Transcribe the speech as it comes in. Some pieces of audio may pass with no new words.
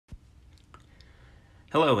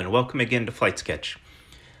Hello and welcome again to FlightSketch.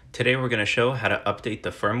 Today we're going to show how to update the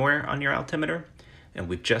firmware on your altimeter, and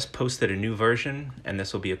we've just posted a new version, and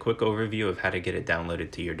this will be a quick overview of how to get it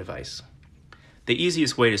downloaded to your device. The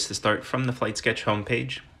easiest way is to start from the FlightSketch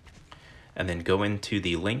homepage and then go into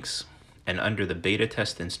the links, and under the beta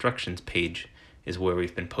test instructions page is where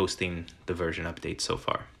we've been posting the version updates so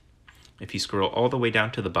far. If you scroll all the way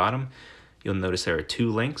down to the bottom, you'll notice there are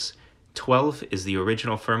two links. 12 is the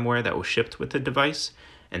original firmware that was shipped with the device,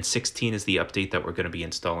 and 16 is the update that we're going to be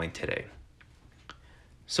installing today.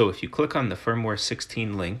 So if you click on the firmware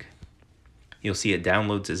 16 link, you'll see it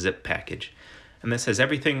downloads a zip package. And this has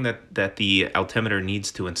everything that the altimeter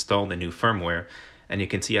needs to install the new firmware. And you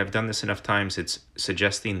can see I've done this enough times, it's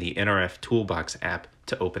suggesting the nRF Toolbox app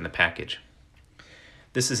to open the package.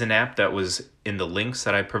 This is an app that was in the links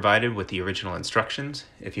that I provided with the original instructions.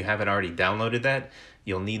 If you haven't already downloaded that,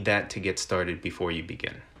 you'll need that to get started before you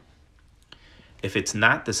begin. If it's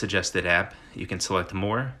not the suggested app, you can select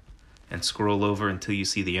More and scroll over until you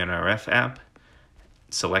see the nRF app.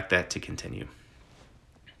 Select that to continue.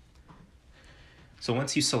 So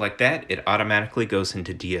once you select that, it automatically goes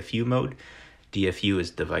into DFU mode. DFU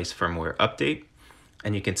is Device Firmware Update,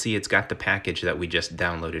 and you can see it's got the package that we just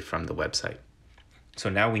downloaded from the website. So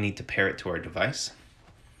now we need to pair it to our device.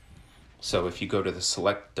 So if you go to the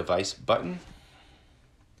Select Device button,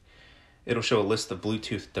 it'll show a list of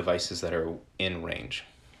Bluetooth devices that are in range.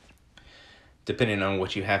 Depending on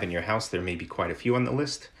what you have in your house, there may be quite a few on the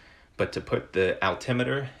list, but to put the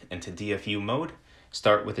altimeter into DFU mode,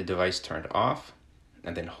 start with the device turned off,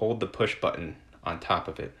 and then hold the push button on top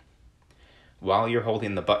of it. While you're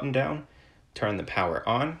holding the button down, turn the power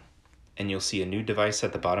on, and you'll see a new device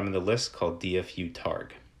at the bottom of the list called DFU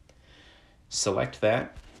Targ. Select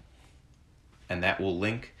that, and that will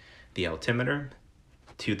link the altimeter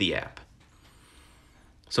to the app.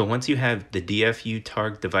 So once you have the DFU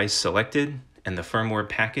Targ device selected and the firmware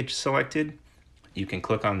package selected, you can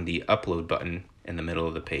click on the Upload button in the middle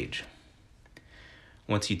of the page.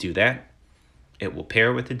 Once you do that, it will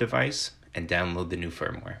pair with the device and download the new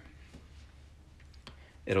firmware.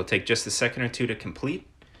 It'll take just a second or two to complete,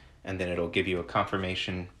 and then it'll give you a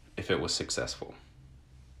confirmation if it was successful.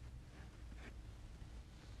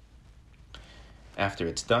 After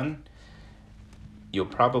it's done, you'll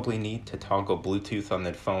probably need to toggle Bluetooth on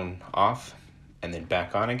the phone off and then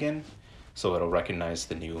back on again, so it'll recognize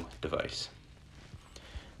the new device.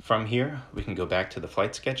 From here, we can go back to the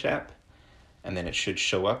FlightSketch app, and then it should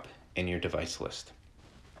show up in your device list.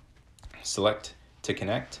 Select to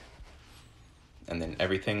connect, and then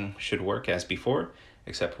everything should work as before,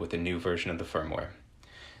 except with a new version of the firmware.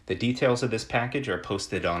 The details of this package are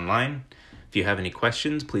posted online. If you have any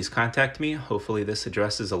questions, please contact me. Hopefully this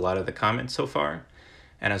addresses a lot of the comments so far.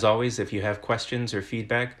 And as always, if you have questions or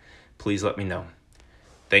feedback, please let me know.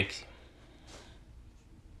 Thank you.